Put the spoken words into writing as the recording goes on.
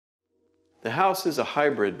The house is a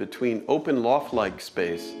hybrid between open loft-like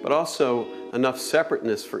space, but also enough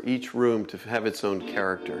separateness for each room to have its own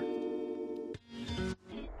character.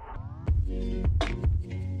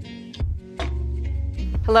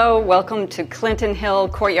 Hello, welcome to Clinton Hill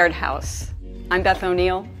Courtyard House. I'm Beth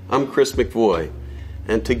O'Neill. I'm Chris McVoy,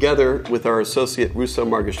 and together with our associate Russo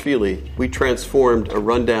Margashvili, we transformed a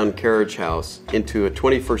rundown carriage house into a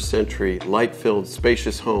 21st century, light-filled,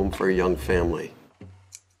 spacious home for a young family.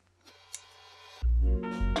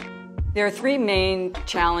 There are three main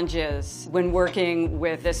challenges when working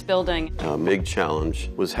with this building. A big challenge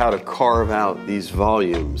was how to carve out these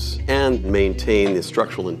volumes and maintain the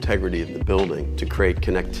structural integrity of the building to create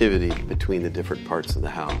connectivity between the different parts of the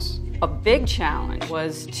house. A big challenge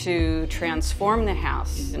was to transform the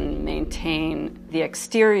house and maintain the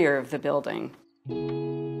exterior of the building.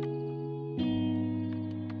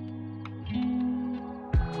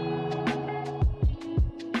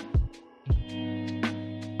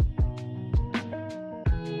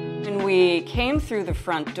 When we came through the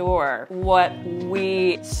front door, what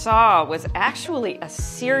we saw was actually a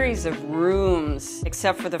series of rooms.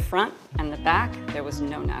 Except for the front and the back, there was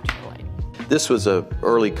no natural light. This was an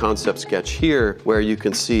early concept sketch here where you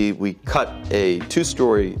can see we cut a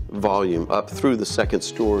two-story volume up through the second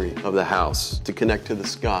story of the house to connect to the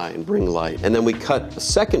sky and bring light. And then we cut a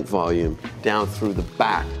second volume down through the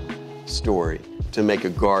back story to make a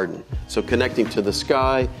garden. So connecting to the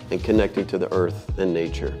sky and connecting to the earth and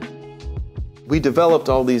nature. We developed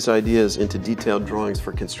all these ideas into detailed drawings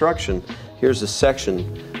for construction. Here's a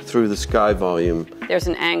section through the sky volume. There's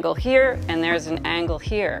an angle here and there's an angle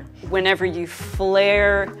here. Whenever you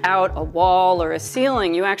flare out a wall or a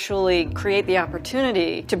ceiling, you actually create the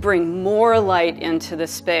opportunity to bring more light into the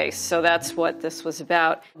space. So that's what this was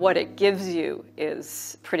about. What it gives you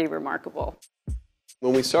is pretty remarkable.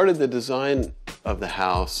 When we started the design of the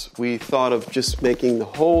house, we thought of just making the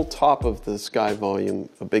whole top of the sky volume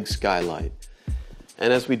a big skylight.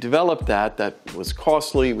 And as we developed that was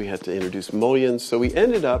costly. We had to introduce mullions. So we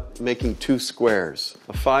ended up making two squares,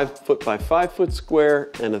 a 5-foot by 5-foot square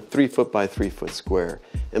and a 3-foot by 3-foot square.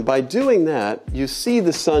 And by doing that, you see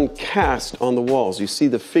the sun cast on the walls. You see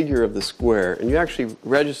the figure of the square, and you actually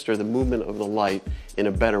register the movement of the light in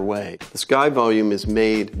a better way. The sky volume is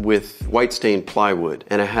made with white stained plywood,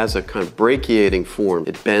 and it has a kind of brachiating form.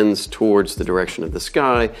 It bends towards the direction of the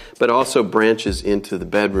sky, but also branches into the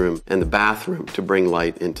bedroom and the bathroom to bring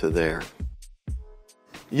light into there.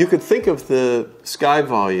 You could think of the sky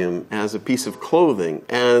volume as a piece of clothing,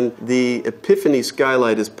 and the Epiphany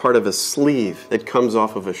skylight is part of a sleeve that comes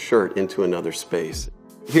off of a shirt into another space.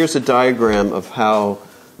 Here's a diagram of how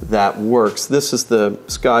that works. This is the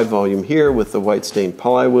sky volume here with the white stained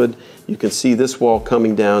plywood. You can see this wall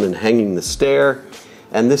coming down and hanging the stair.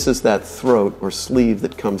 And this is that throat or sleeve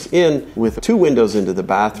that comes in with two windows into the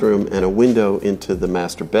bathroom and a window into the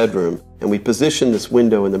master bedroom. And we position this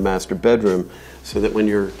window in the master bedroom so that when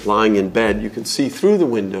you're lying in bed, you can see through the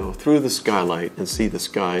window, through the skylight, and see the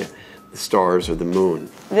sky, the stars, or the moon.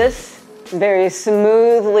 This very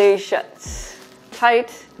smoothly shuts tight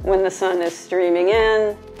when the sun is streaming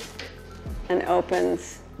in and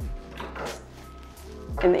opens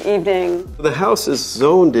in the evening. The house is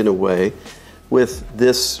zoned in a way with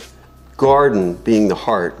this garden being the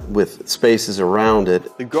heart with spaces around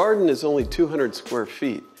it. The garden is only 200 square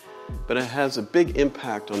feet, but it has a big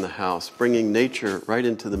impact on the house, bringing nature right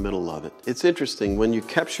into the middle of it. It's interesting, when you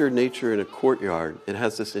capture nature in a courtyard, it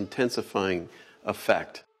has this intensifying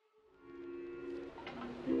effect.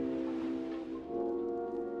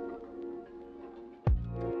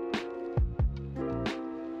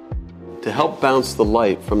 To help bounce the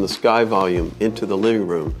light from the sky volume into the living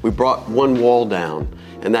room, we brought one wall down,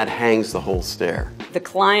 and that hangs the whole stair. The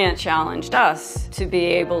client challenged us to be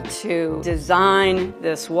able to design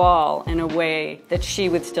this wall in a way that she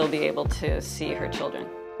would still be able to see her children.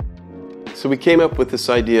 So we came up with this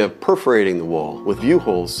idea of perforating the wall with view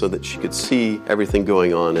holes so that she could see everything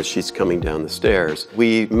going on as she's coming down the stairs.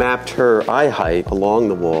 We mapped her eye height along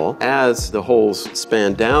the wall. As the holes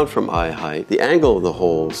span down from eye height, the angle of the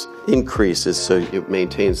holes increases so it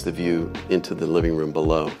maintains the view into the living room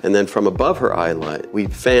below. And then from above her eye light, we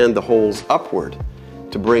fanned the holes upward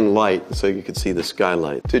to bring light so you could see the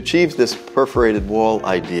skylight. To achieve this perforated wall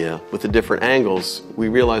idea with the different angles, we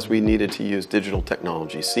realized we needed to use digital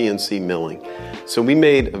technology, CNC milling. So we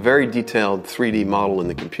made a very detailed 3D model in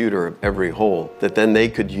the computer of every hole that then they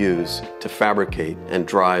could use to fabricate and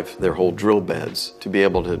drive their whole drill beds to be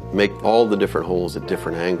able to make all the different holes at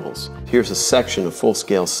different angles. Here's a section, a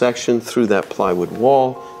full-scale section through that plywood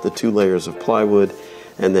wall, the 2 layers of plywood,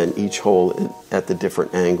 and then each hole at the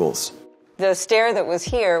different angles. The stair that was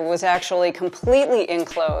here was actually completely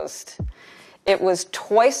enclosed. It was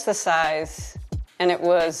twice the size, and it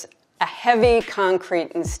was a heavy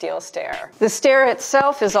concrete and steel stair. The stair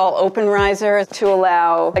itself is all open riser to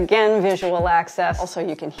allow, again, visual access. Also,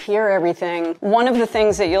 you can hear everything. One of the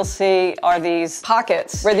things that you'll see are these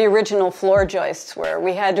pockets where the original floor joists were.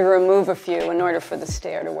 We had to remove a few in order for the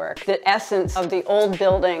stair to work. The essence of the old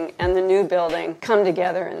building and the new building come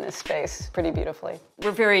together in this space pretty beautifully. We're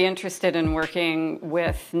very interested in working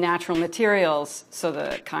with natural materials, so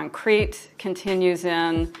the concrete continues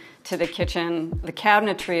in to the kitchen. The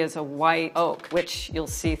cabinetry is a white oak, which you'll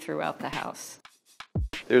see throughout the house.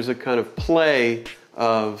 There's a kind of play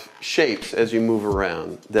of shapes as you move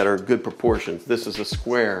around that are good proportions. This is a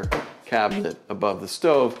square cabinet above the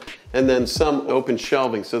stove, and then some open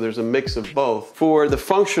shelving, so there's a mix of both. For the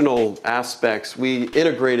functional aspects, we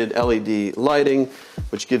integrated LED lighting,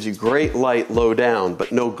 which gives you great light low down,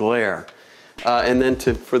 but no glare. And then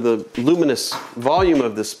for the luminous volume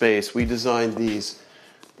of the space, we designed these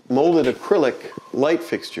molded acrylic light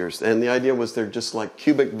fixtures, and the idea was they're just like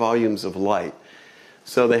cubic volumes of light.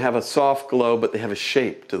 So they have a soft glow, but they have a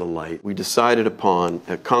shape to the light. We decided upon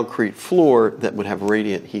a concrete floor that would have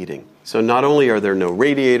radiant heating. So not only are there no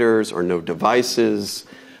radiators or no devices,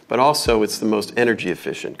 but also it's the most energy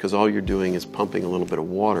efficient, because all you're doing is pumping a little bit of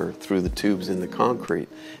water through the tubes in the concrete,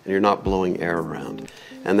 and you're not blowing air around.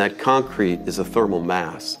 And that concrete is a thermal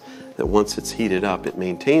mass that once it's heated up, it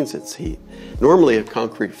maintains its heat. Normally, a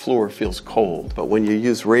concrete floor feels cold, but when you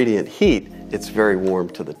use radiant heat, it's very warm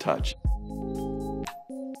to the touch.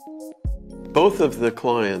 Both of the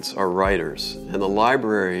clients are writers, and the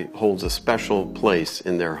library holds a special place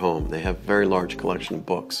in their home. They have a very large collection of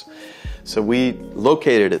books. So we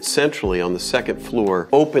located it centrally on the second floor,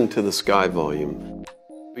 open to the sky volume.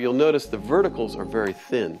 You'll notice the verticals are very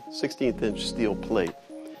thin, 16th-inch steel plate,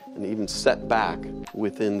 and even set back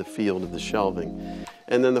within the field of the shelving.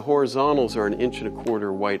 And then the horizontals are 1.25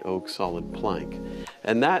 inch white oak solid plank.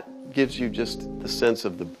 And that gives you just the sense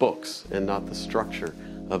of the books and not the structure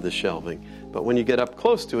of the shelving. But when you get up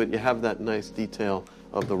close to it, you have that nice detail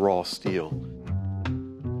of the raw steel.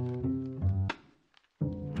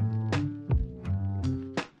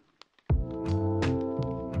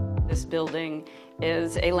 This building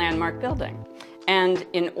is a landmark building. And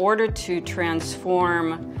in order to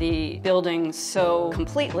transform the building so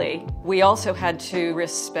completely, we also had to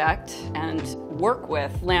respect and work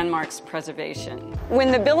with landmarks preservation.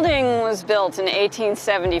 When the building was built in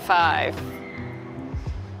 1875,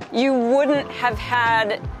 you wouldn't have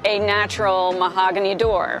had a natural mahogany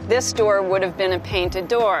door. This door would have been a painted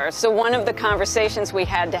door. So one of the conversations we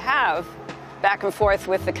had to have back and forth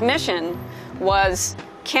with the commission was,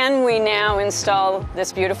 can we now install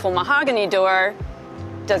this beautiful mahogany door?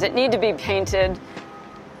 Does it need to be painted?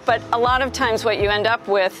 But a lot of times what you end up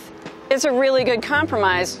with is a really good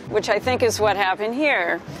compromise, which I think is what happened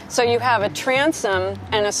here. So you have a transom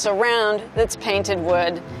and a surround that's painted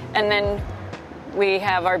wood, and then we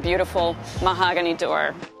have our beautiful mahogany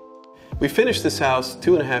door. We finished this house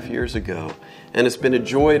 2.5 years ago, and it's been a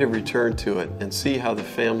joy to return to it and see how the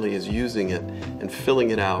family is using it and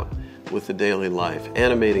filling it out with the daily life,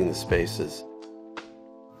 animating the spaces.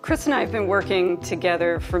 Chris and I have been working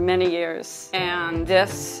together for many years, and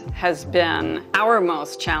this has been our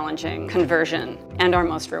most challenging conversion and our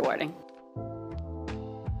most rewarding.